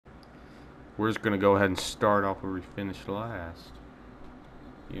we're just gonna go ahead and start off where we finished last.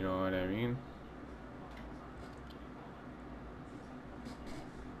 You know what I mean?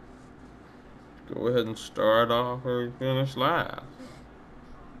 Go ahead and start off where we finished last.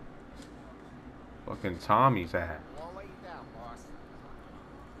 Fucking Tommy's at. Won't let you down, boss.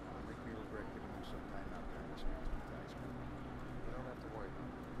 I'll make me regret giving you some time out there listening to you guys. You don't have to worry about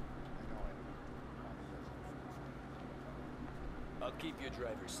it. I know it. I'll keep your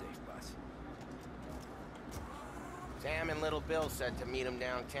driver safe, boss. Sam and Little Bill said to meet him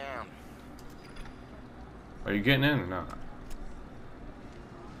downtown. Are you getting in or not?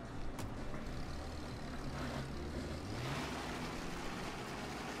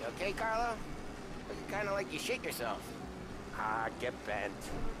 You okay, Carlo? Looking kind of like you shit yourself. Ah, get bent.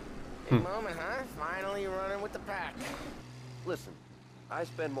 Big moment, huh? Finally running with the pack. Listen, I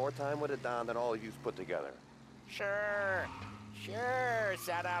spend more time with a Don than all of you put together. Sure.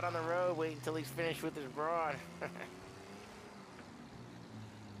 Sat out on the road waiting until he's finished with his broad.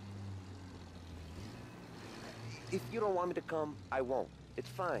 If you don't want me to come, I won't. It's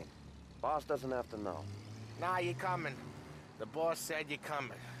fine. Boss doesn't have to know. Nah, you coming. The boss said you're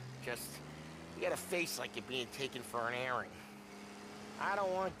coming. Just, you got a face like you're being taken for an airing. I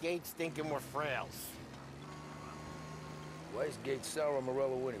don't want Gates thinking we're frails. Why is Gates sour on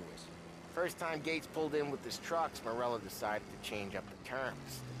Morello anyways? First time Gates pulled in with his trucks, Morello decided to change up the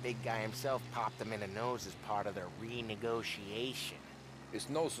terms. The big guy himself popped him in the nose as part of their renegotiation. His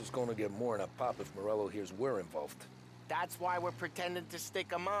nose is gonna get more than a pop if Morello hears we're involved. That's why we're pretending to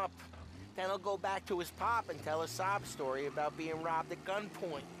stick him up. Then he'll go back to his pop and tell a sob story about being robbed at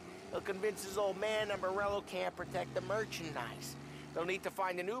gunpoint. He'll convince his old man that Morello can't protect the merchandise. They'll need to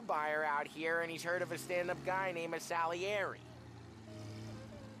find a new buyer out here, and he's heard of a stand-up guy named Salieri.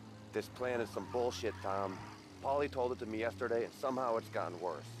 This plan is some bullshit, Tom. Paulie told it to me yesterday, and somehow it's gotten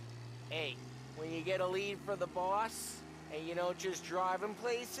worse. Hey, when you get a lead for the boss, and you don't just drive him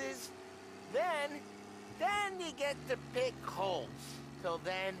places, then you get to pick holes. Till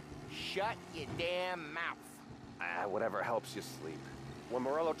then, shut your damn mouth. Whatever helps you sleep. When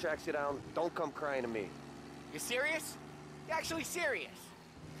Morello tracks you down, don't come crying to me. You serious? You actually serious?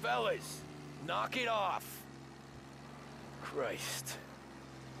 Fellas, knock it off. Christ.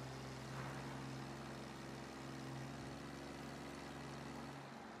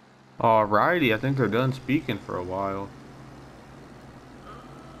 Alrighty, I think they're done speaking for a while.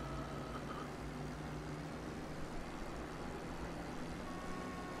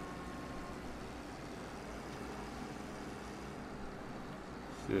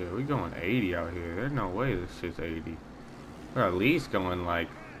 Shit, we going 80 out here. There's no way this shit's 80. We're at least going like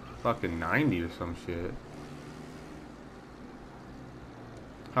fucking 90 or some shit.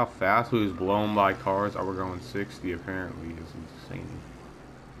 How fast we was blown by cars. Oh, we're going 60 apparently. Is insane.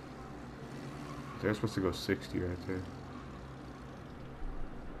 They're supposed to go 60 right there.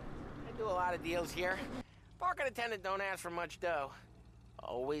 I do a lot of deals here. Parking attendant don't ask for much dough.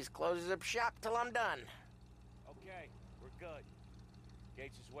 Always closes up shop till I'm done. Okay, we're good.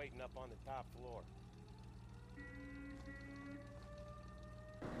 Gates is waiting up on the top floor.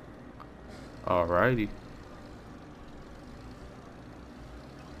 Alrighty.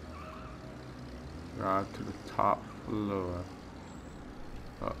 Drive to the top floor.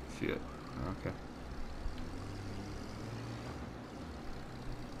 Oh shit. Okay.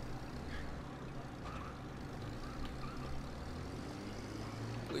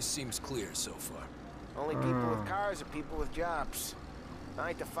 Place seems clear so far. Only people with cars are people with jobs.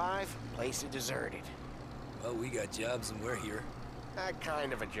 9 to 5, place is deserted. Well, we got jobs and we're here. That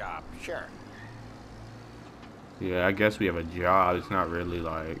kind of a job, sure. Yeah, I guess we have a job. It's not really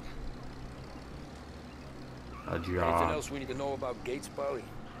like a Anything job. else we need to know about Gates, Paulie?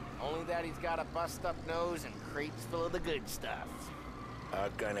 Only that he's got a bust-up nose and crates full of the good stuff. Our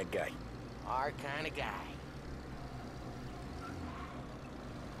kind of guy. Our kind of guy.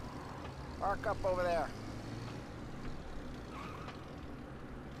 Park up over there.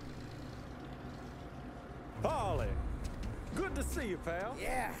 Paulie, good to see you, pal.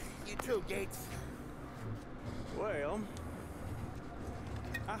 Yeah, you too, Gates. Well,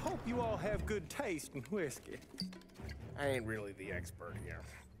 I hope you all have good taste in whiskey. I ain't really the expert here.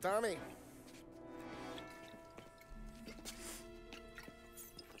 Tommy.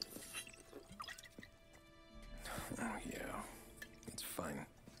 Oh, yeah. It's fine.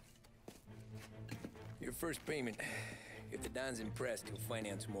 Your first payment. If the Don's impressed, he'll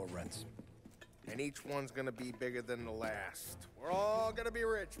finance more runs. And each one's gonna be bigger than the last. We're all gonna be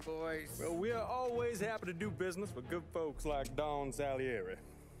rich, boys. Well, we are always happy to do business with good folks like Don Salieri.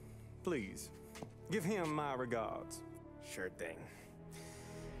 Please, give him my regards. Sure thing.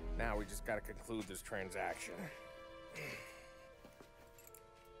 Now, now we just gotta conclude this transaction.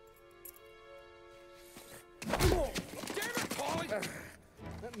 Damn it, Paulie!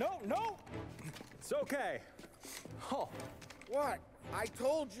 No! It's okay. Oh, What? I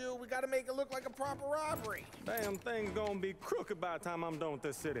told you, we gotta make it look like a proper robbery. damn thing's gonna be crooked by the time I'm done with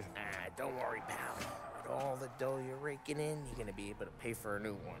this city. Ah, don't worry, pal. With all the dough you're raking in, you're gonna be able to pay for a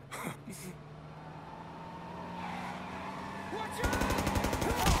new one. Watch out!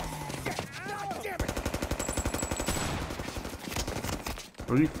 Oh, damn it!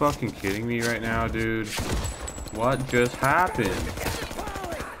 Are you fucking kidding me right now, dude? What just happened?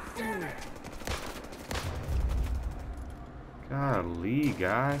 Golly,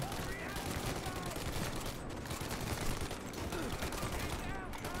 guy.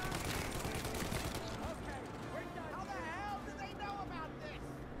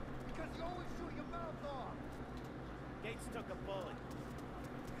 Gates took a bullet.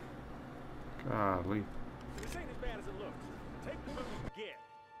 Golly. This ain't as bad as it looks. Take the move you get.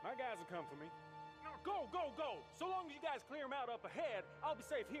 My guys will come for me. Now go! So long as you guys clear him out up ahead, I'll be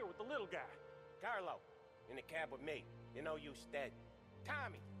safe here with the little guy. Carlo, in the cab with me. You know you dead.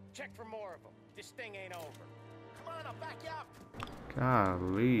 Tommy, check for more of them. This thing ain't over. Come on, I'll back you up.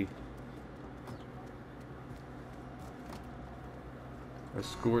 Golly.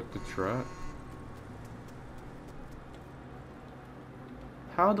 Escort the truck.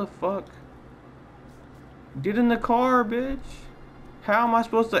 How the fuck? Get in the car, bitch. How am I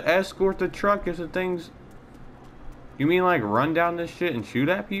supposed to escort the truck if the thing's... You mean like run down this shit and shoot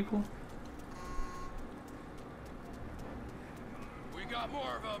at people? We got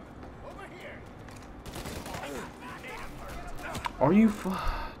more of them. Over here. Are you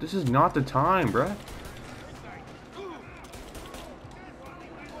This is not the time, bruh.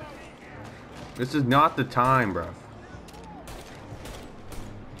 This is not the time, bruh.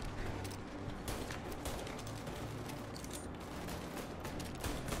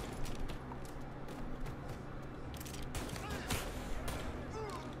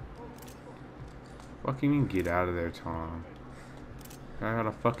 Fuck you mean get out of there, Tom? I had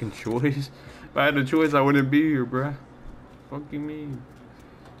a fucking choice. If I had a choice, I wouldn't be here, bruh. Fuck you mean?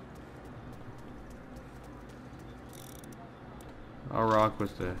 I'll rock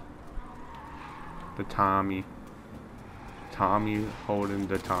with the Tommy. Tommy holding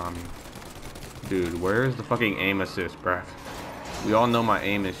the Tommy. Dude, where's the fucking aim assist, bruh? We all know my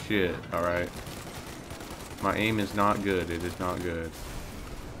aim is shit, alright? My aim is not good. It is not good.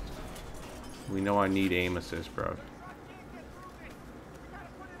 We know I need aim assist, bro.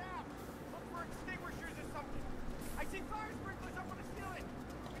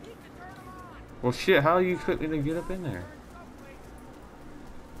 Well, shit, how do you expect me to get up in there?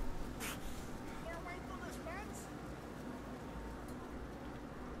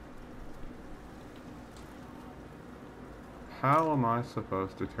 How am I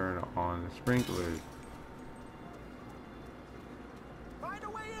supposed to turn on the sprinklers? Find a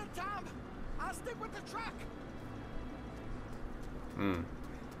way in, Tom. I'll stick with the truck.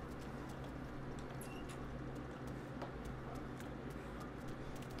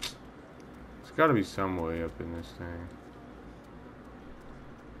 There's gotta be some way up in this thing.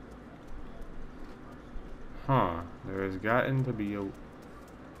 Huh. There has gotten to be a...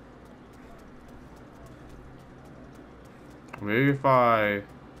 Maybe if I...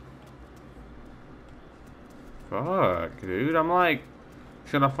 Fuck, dude. I'm like...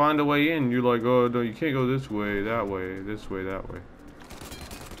 Should I find a way in? You're like, oh, no, you can't go this way, that way, this way, that way.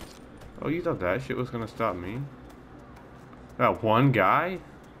 Oh, you thought that shit was gonna stop me? That one guy?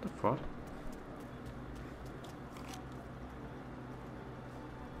 What the fuck?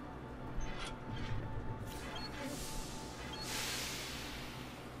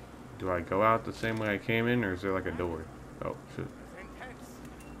 Do I go out the same way I came in, or is there like a door? Oh, shit.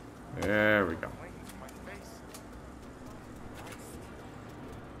 There we go.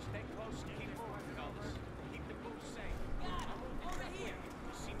 Stay close and keep moving, fellas. Keep the booth safe. Over here.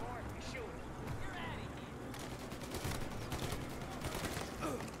 You see more? You shoot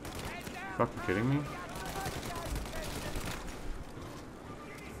it. Fucking kidding me?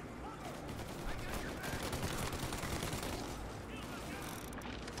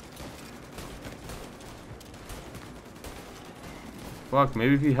 Fuck,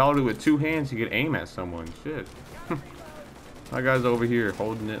 maybe if he held it with two hands, he could aim at someone. Shit. My guy's over here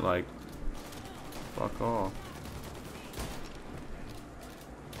holding it like... Fuck off.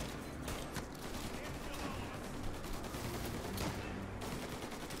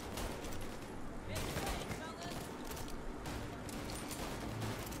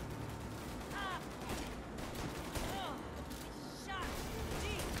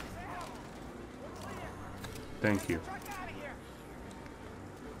 Thank you.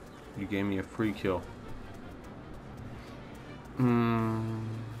 You gave me a free kill.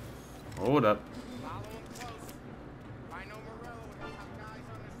 Hold up. Follow him close. If I know Morello, he'll have guys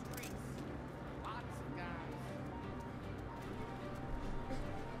on the streets. Lots of guys.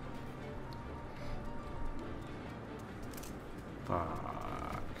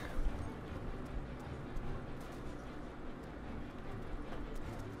 Fuck.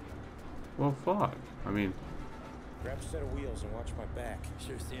 Well, fuck. I mean, Grab a set of wheels and watch my back.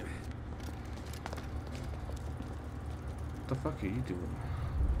 Sure, Sam. what the fuck are you doing?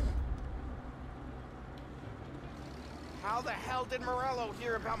 How the hell did Morello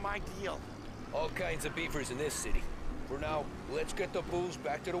hear about my deal? All kinds of beefers in this city. For now, let's get the booze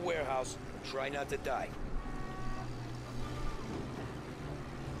back to the warehouse and try not to die.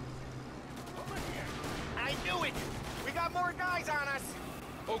 I knew it! We got more guys on us!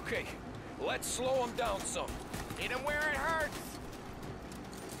 Okay, let's slow them down some. Hit him where it hurts!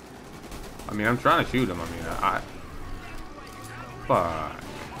 I mean, I'm trying to shoot him. I mean, fuck.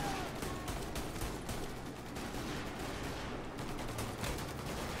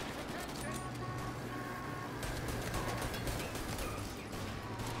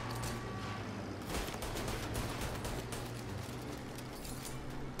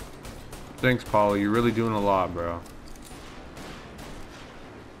 Thanks, Paulie. You're really doing a lot, bro.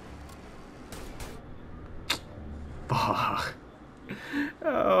 Fuck.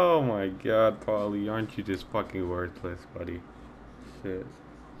 Oh my god, Paulie. Aren't you just fucking worthless, buddy? Shit.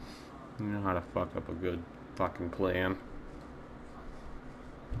 You know how to fuck up a good fucking plan.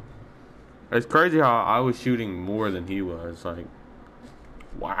 It's crazy how I was shooting more than he was. Like,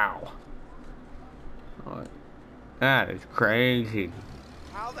 wow. What? That is crazy.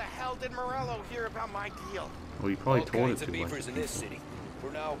 How the hell did Morello hear about my deal? Well, you probably All told it kinds of too much. beefers in this city. For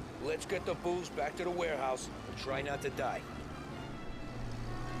now, let's get the booze back to the warehouse and try not to die.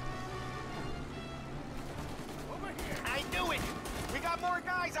 I knew it! We got more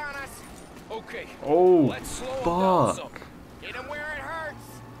guys on us! Okay, Oh, let's slow them down some. fuck. Hit him where it hurts!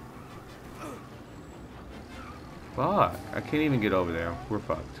 Fuck. I can't even get over there. We're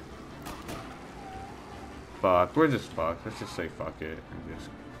fucked. Fuck. We're just fucked. Let's just say fuck it. And just...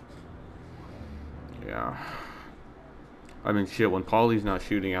 yeah. I mean, shit, when Paulie's not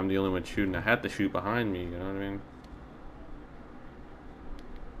shooting, I'm the only one shooting. I had to shoot behind me, you know what I mean?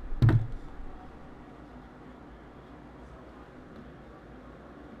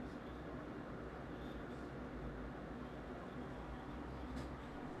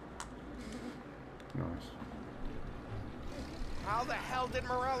 Nice. How the hell did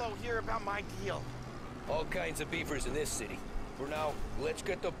Morello hear about my deal? All kinds of beefers in this city. For now, let's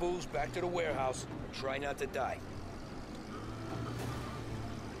get the booze back to the warehouse and try not to die.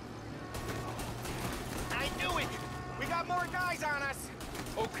 I knew it! We got more guys on us!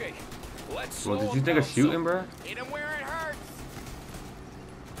 Okay, let's slow Well, did them you think of down shooting, some. bruh? Hit him where it hurts!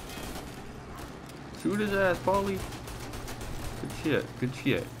 Shoot his ass, Paulie. Good shit. Good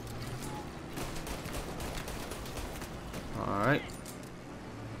shit. Alright.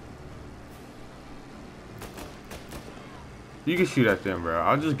 You can shoot at them, bro.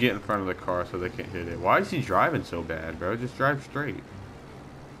 I'll just get in front of the car so they can't hit it. Why is he driving so bad, bro? Just drive straight.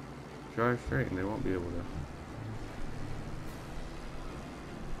 Drive straight and they won't be able to.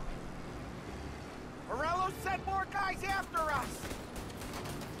 Morello sent more guys after us!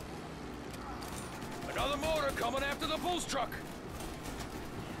 Another motor coming after the booze truck.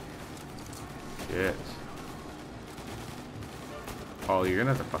 Shit. Oh, you're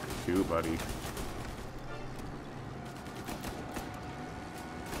gonna have to fucking shoot, buddy.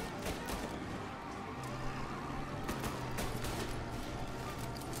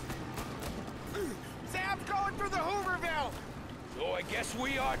 Sam's going through the Hooverville! So I guess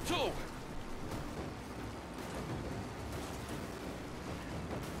we are too.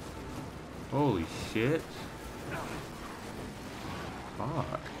 Holy shit.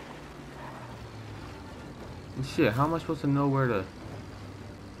 Fuck. Shit, how am I supposed to know where to...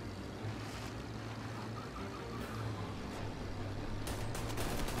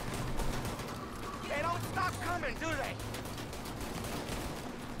 They don't stop coming, do they?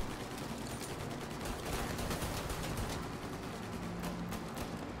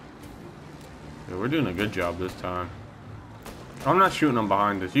 Yeah, we're doing a good job this time. I'm not shooting them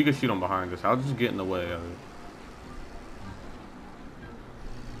behind us. You can shoot them behind us. I'll just get in the way of it.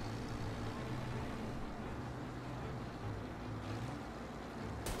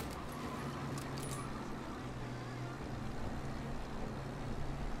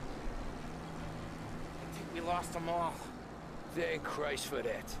 I think we lost them all. Thank Christ for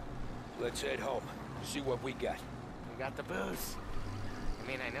that. Let's head home. See what we got. We got the booze. I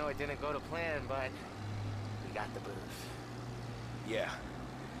mean, I know it didn't go to plan, but we got the booze. Yeah.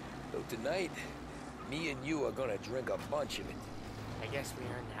 So tonight, me and you are gonna drink a bunch of it. I guess we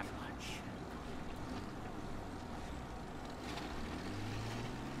earned that much.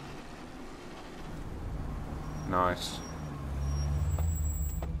 Nice.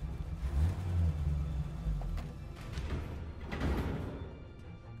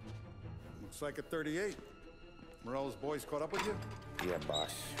 Looks like a 38. Morello's boys caught up with you? Yeah,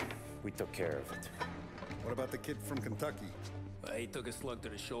 boss. We took care of it. What about the kid from Kentucky? He took a slug to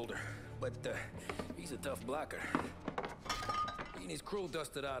the shoulder, but he's a tough blocker. He and his crew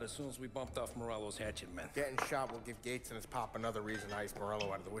dusted out as soon as we bumped off Morello's hatchet men. Getting shot will give Gates and his pop another reason to ice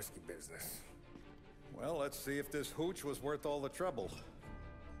Morello out of the whiskey business. Well, let's see if this hooch was worth all the trouble.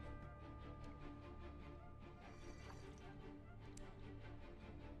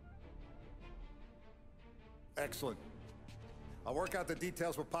 Excellent. I'll work out the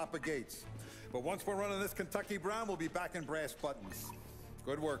details with Papa Gates. But once we're running this Kentucky Brown, we'll be back in brass buttons.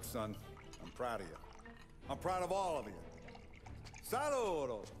 Good work, son. I'm proud of you. I'm proud of all of you.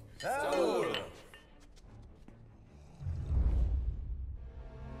 Saludo! Saludo!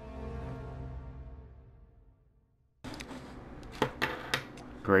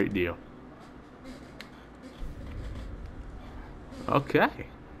 Great deal. Okay.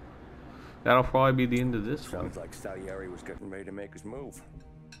 That'll probably be the end of this one. Sounds like Salieri was getting ready to make his move.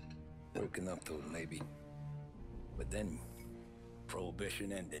 Working up to it, maybe. But then,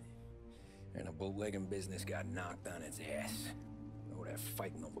 Prohibition ended. And the bootlegging business got knocked on its ass. Oh, that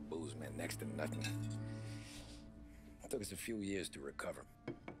fighting over booze meant next to nothing. It took us a few years to recover.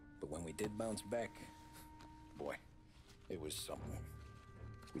 But when we did bounce back, boy, it was something.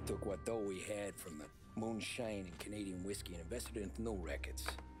 We took what dough we had from the moonshine and Canadian whiskey and invested it into new records.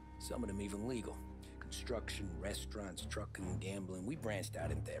 Some of them even legal. Construction, restaurants, trucking, gambling. We branched out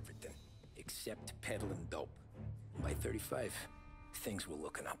into everything. Except peddling dope. By 35, things were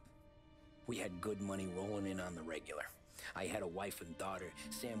looking up. We had good money rolling in on the regular. I had a wife and daughter.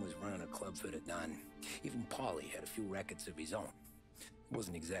 Sam was running a club for the Don. Even Paulie had a few records of his own.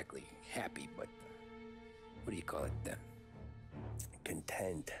 Wasn't exactly happy, but... what do you call it then?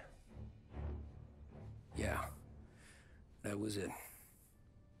 Content. Yeah. That was it.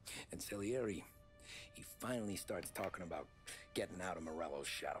 And Salieri, he finally starts talking about getting out of Morello's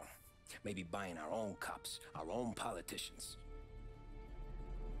shadow. Maybe buying our own cops, our own politicians.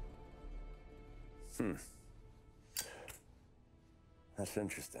 That's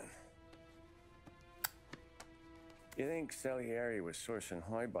interesting. You think Salieri was sourcing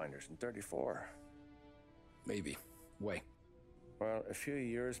highbinders in 34? Maybe. Why? Well, a few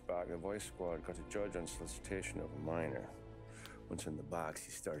years back, the Vice Squad got a judge on solicitation of a minor. Once in the box,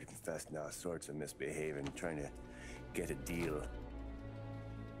 he started confessing all sorts of misbehaving, trying to get a deal.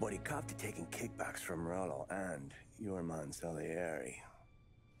 But he copped to taking kickbacks from Morello and your man Salieri.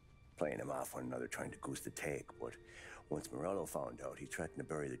 Playing him off one another, trying to goose the take, but once Morello found out, he threatened to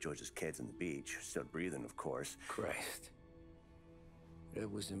bury the judge's kids on the beach, still breathing, of course. Christ.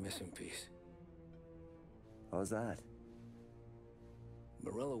 That was the missing piece. How's that?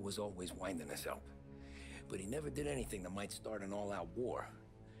 Morello was always winding us up, but he never did anything that might start an all-out war.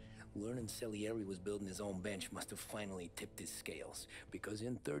 Learning Salieri was building his own bench must have finally tipped his scales, because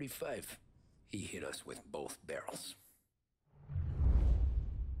in 35, he hit us with both barrels.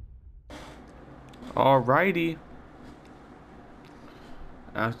 Alrighty.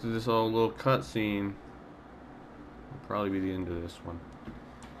 After this whole little cutscene, will probably be the end of this one.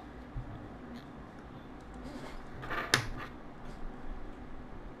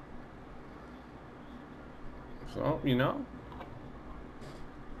 So, you know,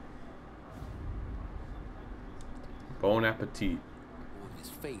 bon appetit. His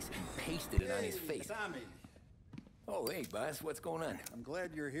face and pasted it on his face. Tommy, Oh, hey, boss, what's going on? I'm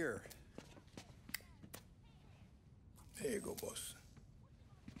glad you're here. There you go, boss.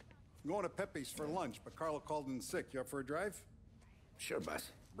 I'm going to Pepe's for lunch, but Carlo called in sick. You up for a drive? Sure,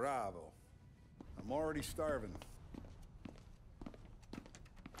 boss. Bravo. I'm already starving.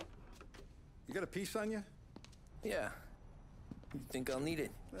 You got a piece on you? Yeah. You think I'll need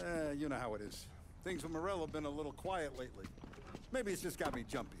it? You know how it is. Things with Morello have been a little quiet lately. Maybe it's just got me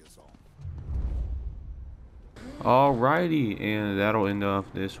jumpy, is all. Alrighty, and that'll end off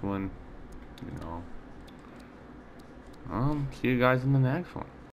this one. You know. See you guys in the next one.